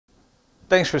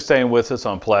Thanks for staying with us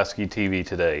on Pulaski TV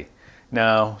today.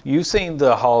 Now, you've seen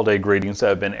the holiday greetings that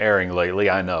have been airing lately,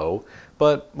 I know,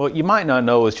 but what you might not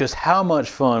know is just how much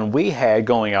fun we had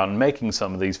going out and making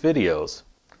some of these videos.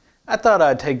 I thought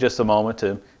I'd take just a moment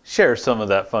to share some of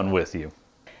that fun with you.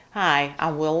 Hi,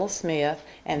 I'm Willa Smith,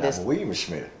 and I'm William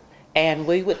Smith. and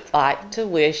we would like to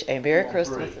wish a Merry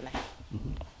Christmas.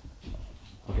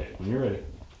 Okay, when you're ready.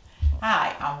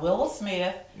 Hi, I'm Willa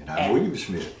Smith. And I'm William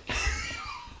Smith.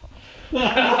 Number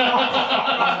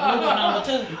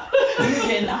two. You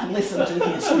did not listen to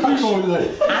his. What are you going to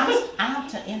do? I'm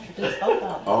to introduce both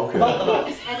of them. Okay. Both of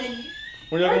us.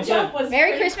 What are y'all gonna say?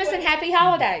 Merry Christmas and Happy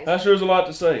Holidays. That sure is a lot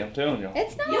to say, I'm telling y'all.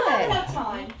 It's not. You don't have enough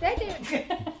time. They do.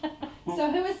 So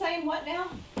who is saying what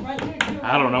now? Right there.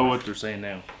 I don't know what they're saying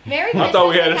now. Merry I Christmas thought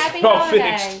we had and it Happy all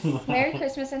Holidays. fixed. Merry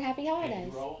Christmas and Happy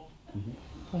Holidays.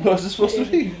 What's it supposed to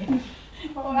be?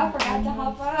 Oh, I forgot to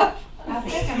hop up. I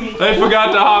think I need They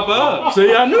forgot to hop up.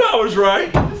 See, I knew I was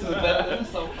right.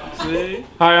 See?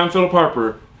 Hi, I'm Philip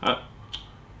Harper.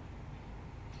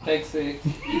 Take 6.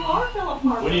 You are Philip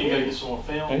Harper. We need to go get some more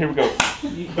film. And here we go.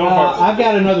 Philip Harper. I've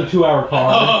got another 2-hour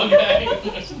card. Oh, okay.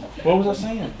 What was I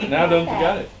saying? Now I done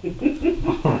forgot it.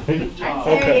 There you go.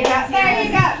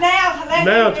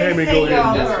 Now, Tammy, go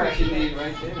ahead. That's what you need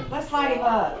right there. Let's light him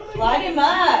up. Light him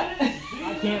up.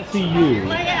 I can't see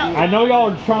you. I know y'all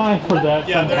are trying for that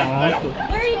sometimes.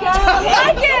 There you go. I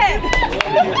like it.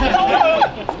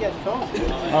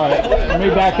 Alright, let me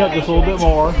back up just a little bit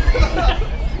more.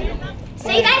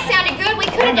 See, that sounded good. We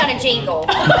could have done a jingle.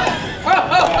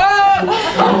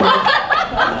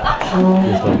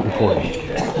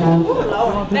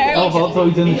 Oh, so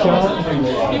he's in the shot?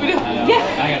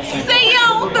 See you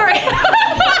on 3.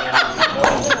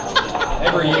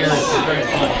 Every year it's very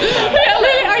fun.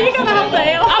 Really? Are you going to hold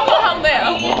that? I'm going to hold that.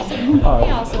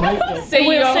 Alright. See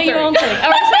you on 3. Are we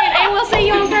saying, and we'll see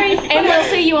you on 3? And we'll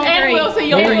see you on 3. And we'll see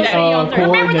you on 3.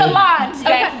 Remember the lines,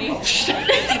 Daphne.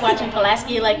 Watching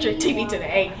Pulaski Electric TV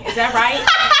today. Is that right?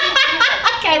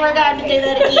 Okay, we're going to do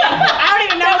that again. I don't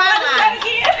even know my line.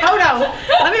 Hold on.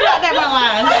 Let me write that one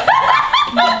line.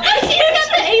 She's